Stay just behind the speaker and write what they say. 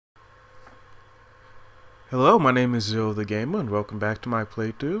Hello, my name is Zil the Gamer, and welcome back to my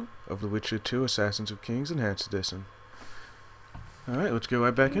playthrough of The Witcher 2 Assassins of Kings Enhanced Edition. Alright, let's get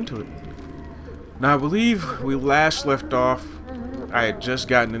right back into it. Now, I believe we last left off, I had just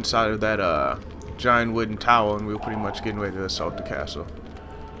gotten inside of that giant wooden tower, and we were pretty much getting ready to assault the castle.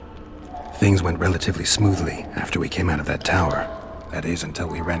 Things went relatively smoothly after we came out of that tower. That is, until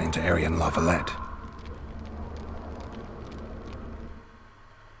we ran into Aryan Lavalette.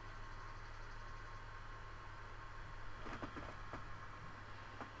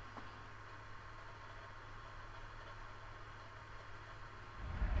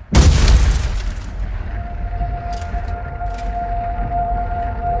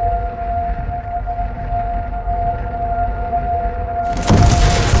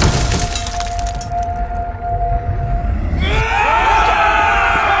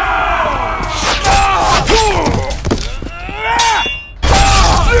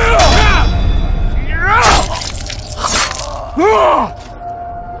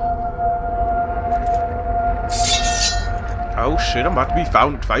 Oh shit, I'm about to be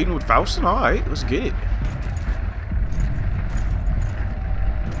fighting with Faustin? Alright, let's get it.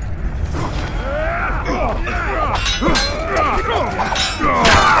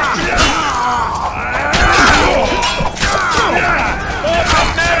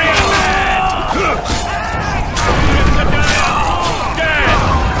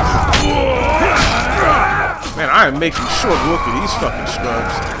 Man, I am making short work of these fucking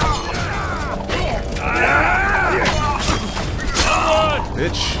scrubs.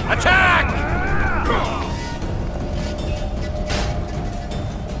 Bitch. Attack!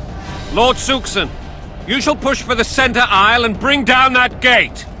 Lord Suxon, you shall push for the center aisle and bring down that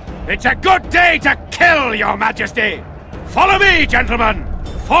gate. It's a good day to kill, your majesty! Follow me, gentlemen!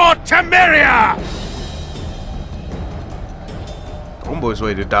 For Temeria! Homeboy's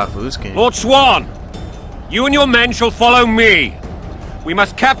ready to die for this king. Lord Swan, you and your men shall follow me. We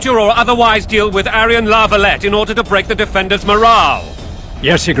must capture or otherwise deal with Aryan Lavalette in order to break the defenders' morale.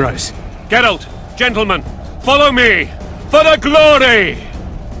 Yes, Your Grace. Geralt, gentlemen, follow me! For the glory!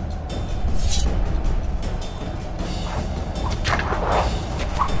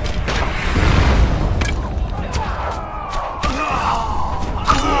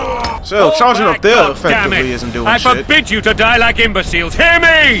 So, charging up there God damn effectively it. isn't doing I shit. forbid you to die like imbeciles. Hear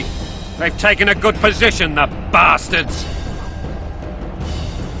me! They've taken a good position, the bastards.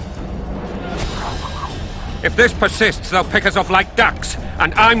 If this persists, they'll pick us off like ducks,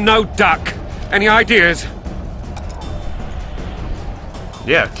 and I'm no duck. Any ideas?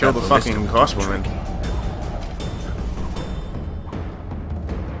 Yeah, kill the fucking crossbowman.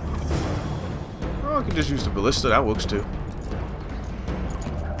 Oh, I can just use the ballista, that works too.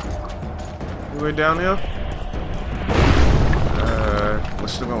 You way down here?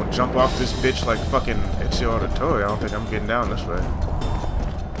 Let's still gonna jump off this bitch like fucking Ezio Auditore. I don't think I'm getting down this way.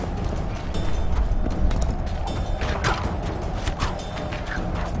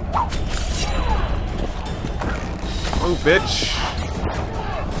 Oh, bitch.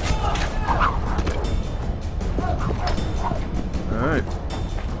 Alright.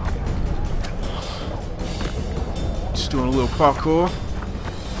 Just doing a little parkour.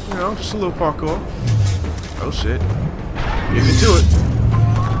 You know, just a little parkour. Oh, shit. Get into it.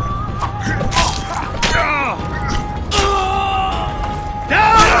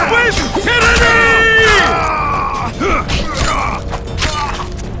 Down with tyranny!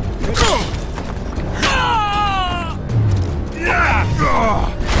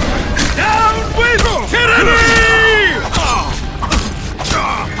 Down with tyranny!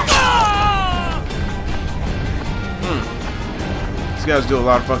 These guys do a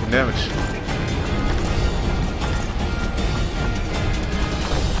lot of fucking damage.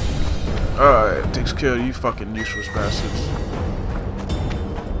 Alright, takes care of you fucking useless bastards.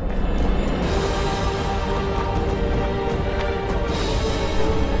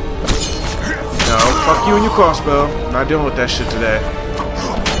 No, fuck you and your crossbow. I'm not dealing with that shit today.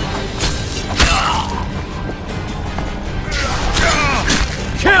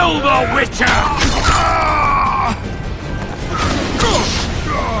 Kill the Witcher!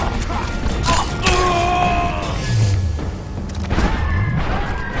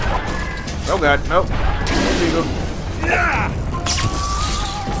 Oh god, nope. There you go.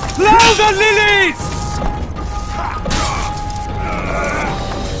 Blow the lilies!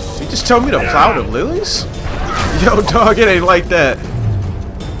 You just told me to plow the lilies? Yo, dog, it ain't like that.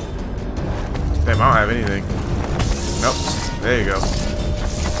 Damn, I don't have anything. Nope. There you go.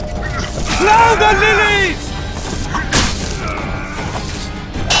 Blow the lilies!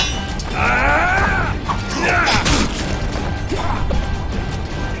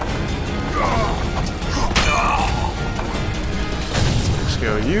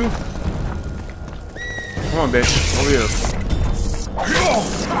 kill you. Come on, bitch. Over here.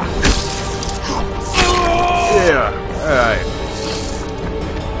 Yeah. Alright.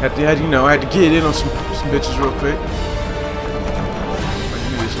 Had to, you know, I had to get in on some bitches real quick.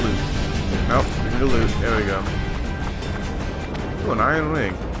 Give me this loot. Nope. Give me the loot. There we go. Ooh, an iron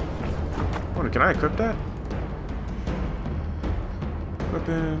ring. Wonder, can I equip that?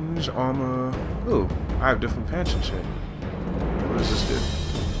 Weapons, armor. Ooh, I have different pants and shit. What does this do?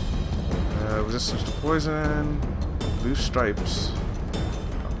 Resistance to poison. Blue stripes.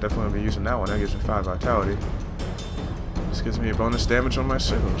 I'm definitely gonna be using that one. That gives me 5 vitality. This gives me a bonus damage on my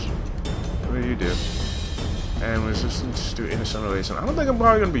signals. What do you do? And resistance to innocent relation. I don't think I'm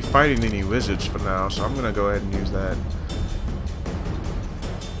probably gonna be fighting any wizards for now, so I'm gonna go ahead and use that.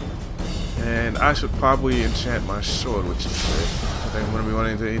 And I should probably enchant my sword, which is shit. I think I'm gonna be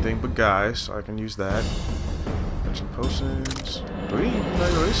running into anything but guys, so I can use that. Mention potions. 3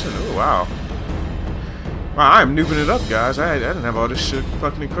 evaluation. Oh wow. Wow, I'm noobing it up, guys. I didn't have all this shit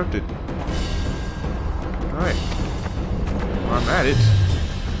fucking encrypted. Alright. Well, I'm at it.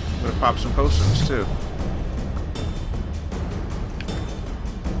 I'm gonna pop some potions too.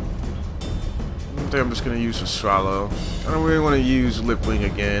 I think I'm just gonna use a swallow. I don't really want to use Lip Wing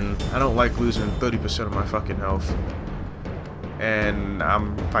again. I don't like losing 30% of my fucking health. And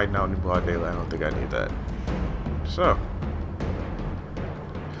I'm fighting out in broad daylight. I don't think I need that. So.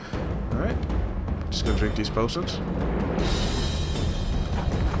 Alright. Just gonna drink these potions.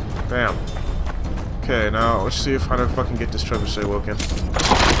 Bam. Okay, now let's see if I don't fucking get this trebuchet woken.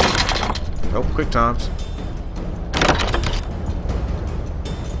 Nope, quick times.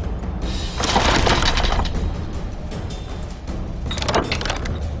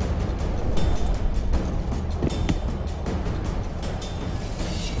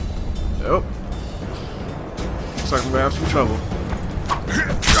 Nope. Looks like I'm gonna have some trouble.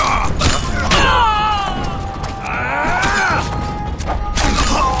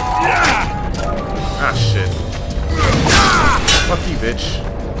 Ah, shit. Fuck you, bitch.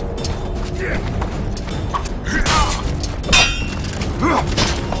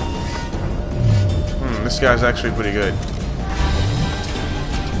 This guy's actually pretty good.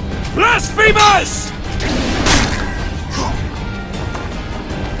 Blasphemers!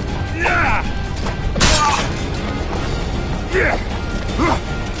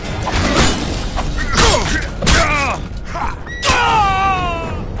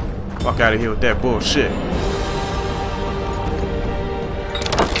 Fuck out of here with that bullshit.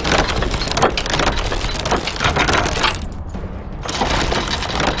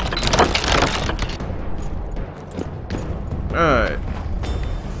 Alright.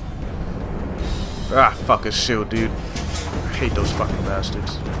 Ah, fuck his shield, dude. I hate those fucking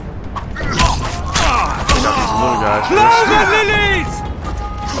bastards. Got these little guys first.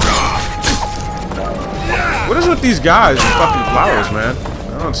 What is with these guys and fucking flowers, man?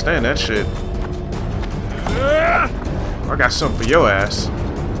 I don't understand that shit. I got something for your ass.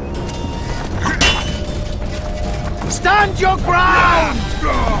 Stand your ground!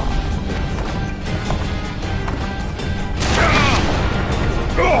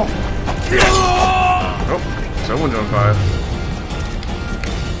 Oh, someone's on fire.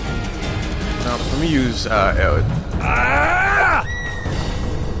 Now, let me use Elwood.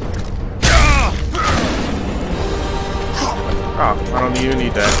 Oh, I don't even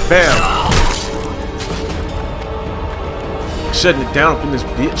need that. Bam! Shutting it down up in this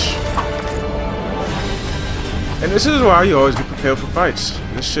bitch. And this is why you always get prepared for fights.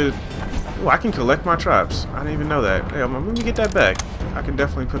 This shit. Oh, I can collect my traps. I didn't even know that. Hey, let me get that back. I can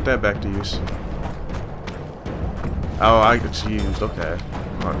definitely put that back to use. Oh, I get used. Okay.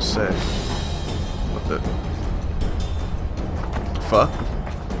 I'm about to say. What the fuck?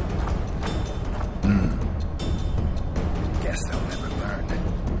 Guess they'll never learn.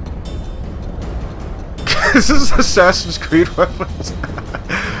 This is Assassin's Creed weapons.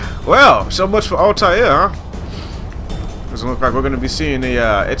 Well, so much for Altair, huh? Doesn't look like we're going to be seeing the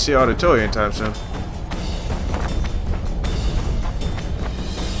Ezio Auditore anytime soon.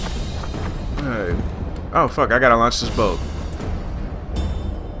 Alright. Oh, fuck, I gotta launch this boat.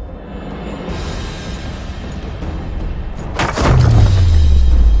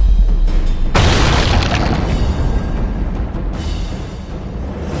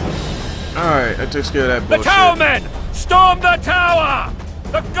 Alright, that takes care of that bullshit. The tower men! Storm the tower!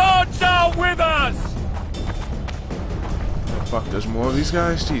 The gods are with us! Oh, fuck, there's more of these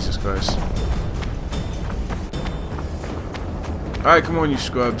guys? Jesus Christ. Alright, come on, you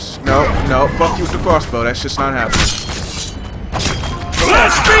scrubs. No, no, fuck you with the crossbow. That's just not happening.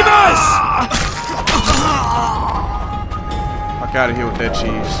 Blasphemers! I Fuck out of here with that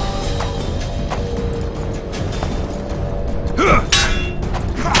cheese.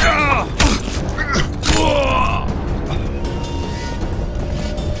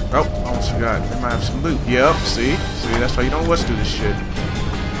 Oh, almost forgot. They might have some loot. Yep, see? See, that's why you don't let's do this shit.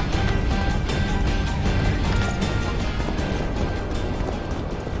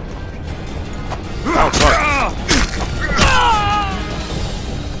 Oh, fuck.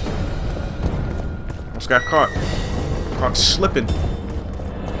 Almost got caught. Caught slipping.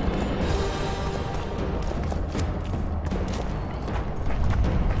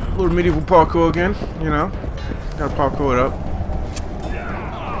 A little medieval parkour again, you know. Gotta parkour it up.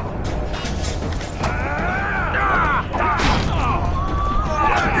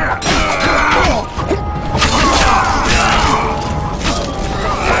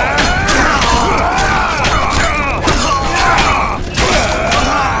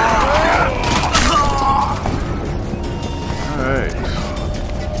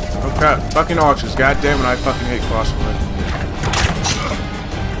 Fucking archers, goddammit, I fucking hate crossbow.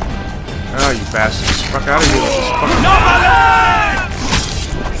 Oh, you bastards. Fuck out of here with this fucking...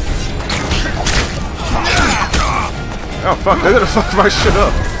 Oh, fuck, they're gonna fuck my shit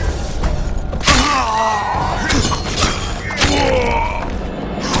up.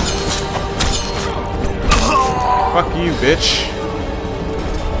 Fuck you, bitch.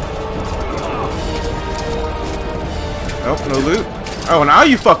 Nope, no loot. Oh, now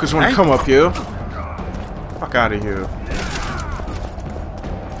you fuckers want to come up here. Fuck out of here.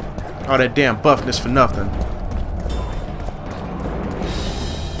 All that damn buffness for nothing.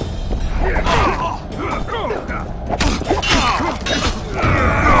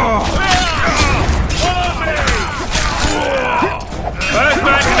 First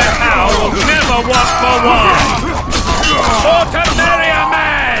man to the town will never walk for war. For Temeria,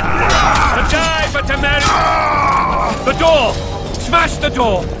 man! To die for Temeria! The door! Smash the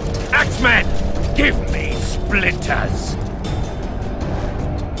door! Axemen! Give me splinters!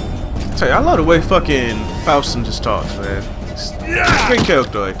 Tell you, I love the way fucking Faustin just talks, man. It's a great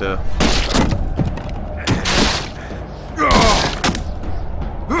character right there.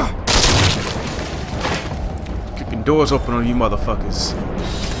 Kicking doors open on you motherfuckers.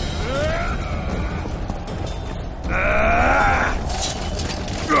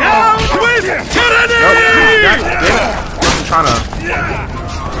 Down with tyranny! Nope. God damn it. I'm trying to...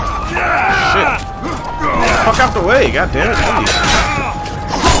 Shit. Fuck out the way, god damn it, please.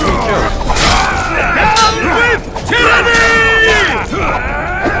 Kill. Down with tyranny!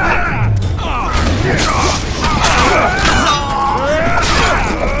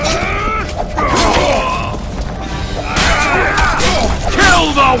 Kill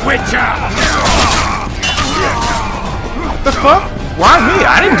the Witcher! What the fuck? Why me? I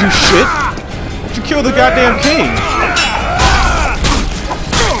didn't do shit. You killed the goddamn king.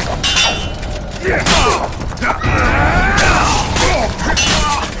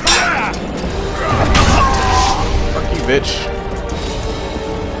 Fuck you, bitch.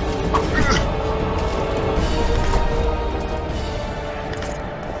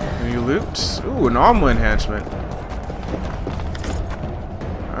 Any loot? Ooh, an armor enhancement.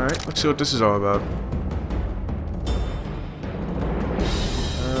 Alright, let's see what this is all about.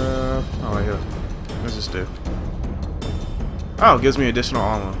 Oh, yeah. What does this do? Oh, it gives me additional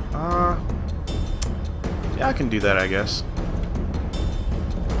armor. Yeah, I can do that, I guess.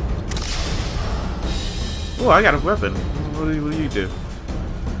 Oh, I got a weapon. What do you do?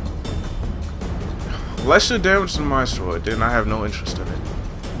 Lesser damage than my sword. Then I have no interest in it.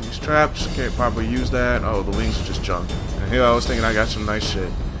 These traps, can't probably use that. Oh, the wings are just junk. And here I was thinking I got some nice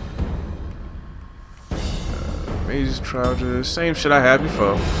shit. Mage's trousers, same shit I had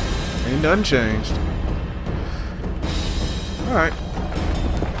before. Ain't nothing changed. Alright.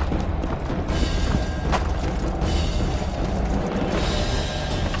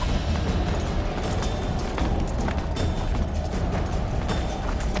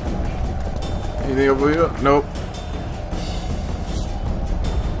 Anything over here? Nope.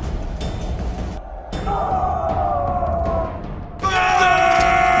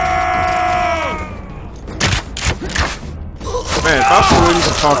 Man, if I was really to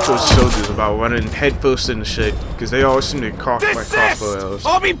talk to his soldiers about running headfirst into shit, because they always seem to cock like crossbow arrows.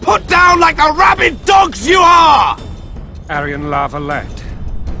 Or be put down like the rabid dogs you are! Aryan La Valette,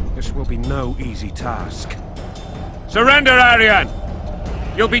 this will be no easy task. Surrender, Aryan!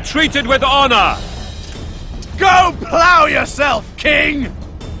 You'll be treated with honor! Go plow yourself, king!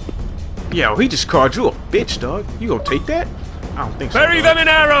 Yeah, well, he just called you a bitch, dog. You gonna take that? I don't think so. Bury them in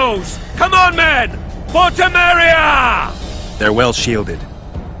arrows! Come on, men! For Temeria! They're well shielded.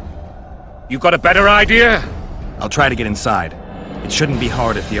 You got a better idea? I'll try to get inside. It shouldn't be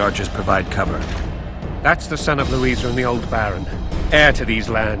hard if the archers provide cover. That's the son of Louisa and the old Baron, heir to these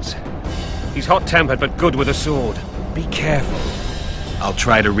lands. He's hot-tempered but good with a sword. Be careful. I'll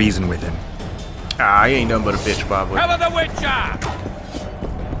try to reason with him. Ah, he ain't nothing but a bitch, probably. Cover the Witcher!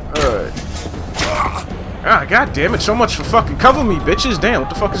 Alright. Ah, god damn it, so much for fucking cover me, bitches. Damn, what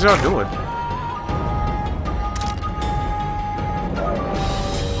the fuck is y'all doing?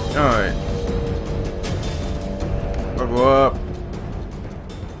 Alright. Level up.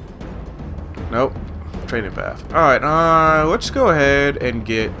 Nope. Training path. Alright, let's go ahead and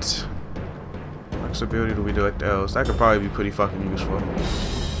get... Max ability to redirect L's. That could probably be pretty fucking useful.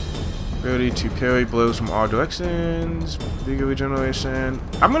 Ability to parry blows from all directions. Vigor regeneration.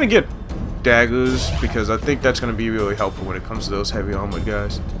 I'm gonna get daggers because I think that's gonna be really helpful when it comes to those heavy armored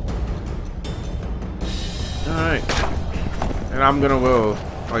guys. Alright. And I'm gonna roll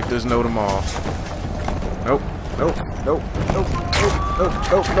like there's no tomorrow. Nope. Nope. Nope. Nope. Nope. Nope.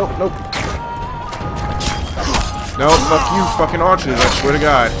 Nope. Nope. Nope. No, fuck you, fucking archers, I swear to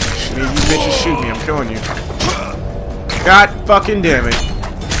God. You bitches shoot me, I'm killing you. God fucking damn it.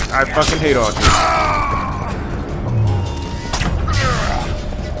 I fucking hate archers.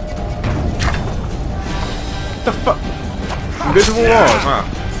 What the fuck? Invisible walls, huh?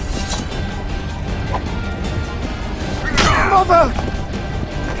 Mother!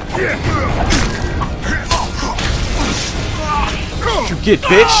 What you get,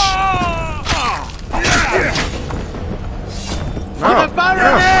 bitch? No, no,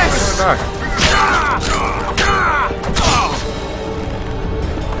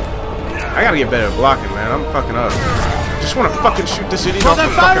 I gotta get better at blocking, man. I'm fucking up. I just wanna fucking shoot this idiot off the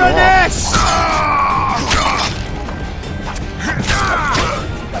fucking wall.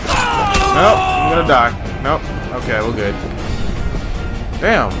 Nope, I'm gonna die. Nope. Okay, we're good.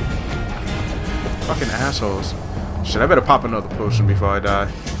 Damn. Fucking assholes. Shit, I better pop another potion before I die.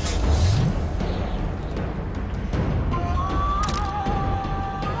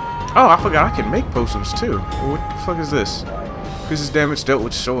 Oh, I forgot I can make potions too. What the fuck is this? Increases damage dealt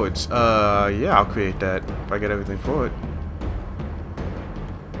with swords. Yeah, I'll create that if I get everything for it.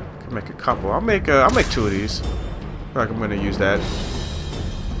 Can make a couple. I'll make two of these. I feel like I'm gonna use that.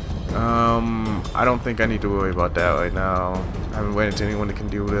 I don't think I need to worry about that right now. I haven't waited to anyone that can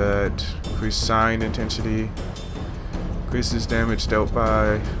do that. Increase sign intensity. Increases damage dealt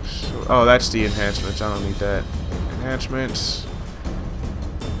by... Oh, that's the enhancements. I don't need that. Enhancements.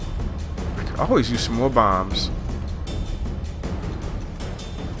 I could always use some more bombs.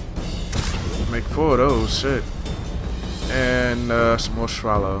 Make 4 of those, shit. And some more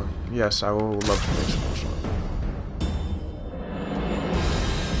swallow. Yes, I will love to make some more swallow.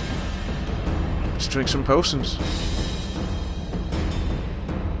 Let's drink some potions.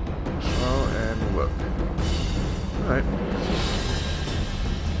 Swallow and look. Alright.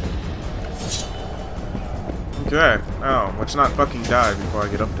 Okay. Oh, let's not fucking die before I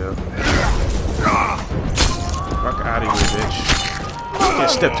get up there. Fuck out of here, bitch. You can't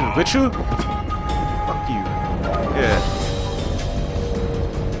step to the ritual? Fuck you. Yeah.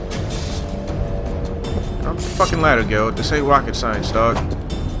 I'm the fucking ladder, Geralt. This ain't rocket science, dog.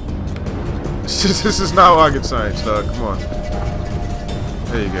 This is not rocket science, dog. Come on.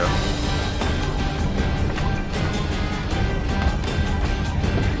 There you go.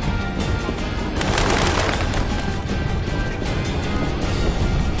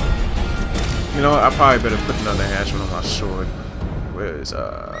 You know what? I probably better put another enhancement on my sword. Where is,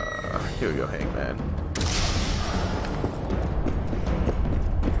 here we go, Hangman.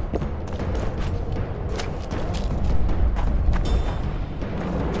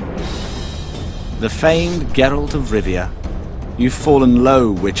 The famed Geralt of Rivia. You've fallen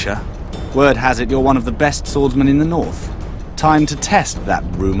low, Witcher. Word has it you're one of the best swordsmen in the north. Time to test that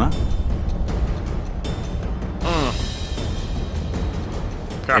rumor.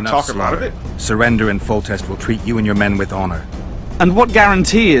 Can I talk him out of it? Surrender and Foltest will treat you and your men with honor. And what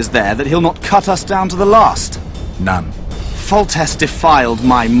guarantee is there that he'll not cut us down to the last? None. Foltest defiled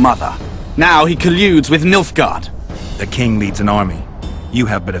my mother. Now he colludes with Nilfgaard. The king leads an army. You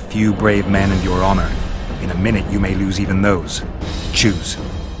have but a few brave men and your honor. In a minute you may lose even those. Choose.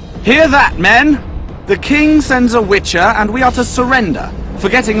 Hear that, men! The king sends a witcher and we are to surrender,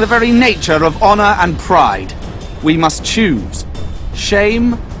 forgetting the very nature of honor and pride. We must choose.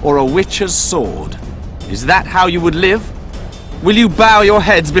 Shame or a witcher's sword. Is that how you would live? Will you bow your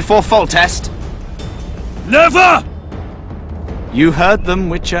heads before Foltest? Never! You heard them,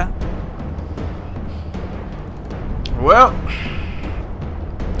 Witcher. Well,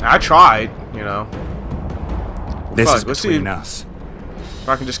 I tried, you know. This Fuck, is let's between see us. if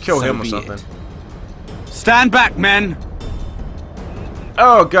I can just kill So him or be something. it. Stand back, men!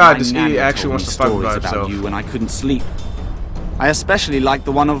 Oh god, My this nanny idiot actually told wants me to fight stories by about himself. you when I couldn't sleep. I especially liked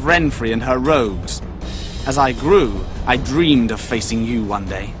the one of Renfrey and her rogues. As I grew, I dreamed of facing you one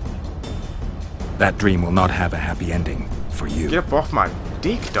day. That dream will not have a happy ending for you. Get up off my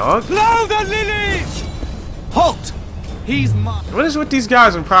dick, dog. Blow the lilies! Halt! He's mine. What is with these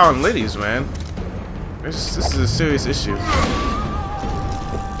guys empowering ladies, man? This is a serious issue.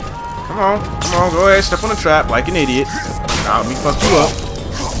 Come on, go ahead, step on the trap like an idiot. I'll me fuck you up.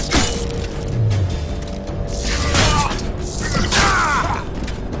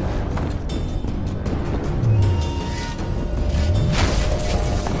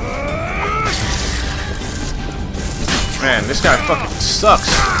 Man, this guy fucking sucks.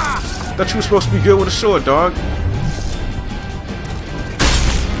 Thought you were supposed to be good with a sword, dog.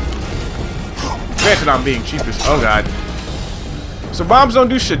 Granted, I'm being cheapest. Oh god. So bombs don't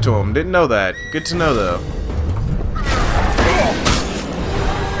do shit to him. Didn't know that. Good to know, though.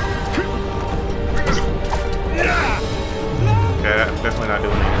 Okay, that's definitely not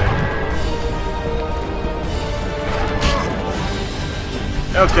doing anything.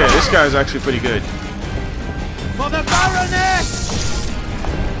 Okay, this guy's actually pretty good. For the Baroness!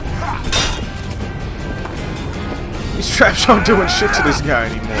 These traps aren't doing shit to this guy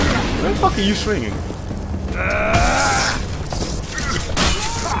anymore. Where the fuck are you swinging?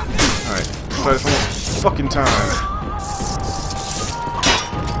 Alright, try this one more fucking time.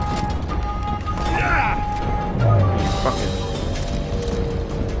 Fucking.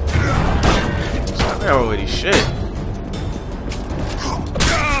 Stop that already, shit.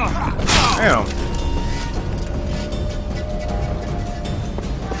 Damn.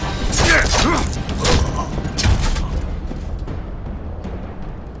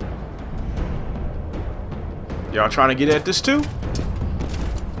 Y'all trying to get at this too?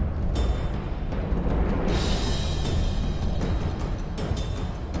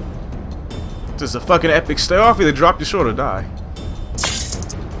 This is a fucking epic stare off. Either drop your sword or die.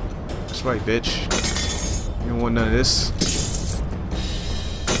 That's right, bitch. You don't want none of this.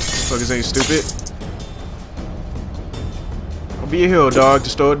 Fuckers ain't stupid. I'll be a hero, dog.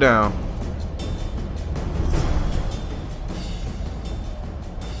 Just throw it down.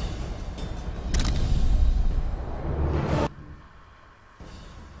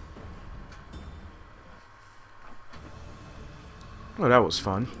 Oh, that was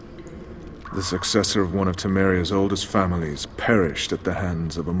fun. The successor of one of Temeria's oldest families perished at the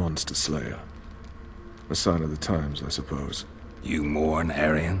hands of a monster slayer. A sign of the times, I suppose. You mourn,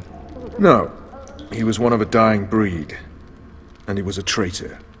 Aryan? No. He was one of a dying breed. And he was a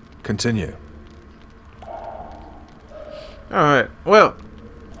traitor. Continue. Alright, well,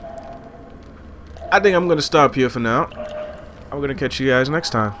 I think I'm going to stop here for now. I'm going to catch you guys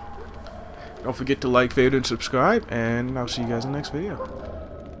next time. Don't forget to like, favorite, and subscribe, and I'll see you guys in the next video.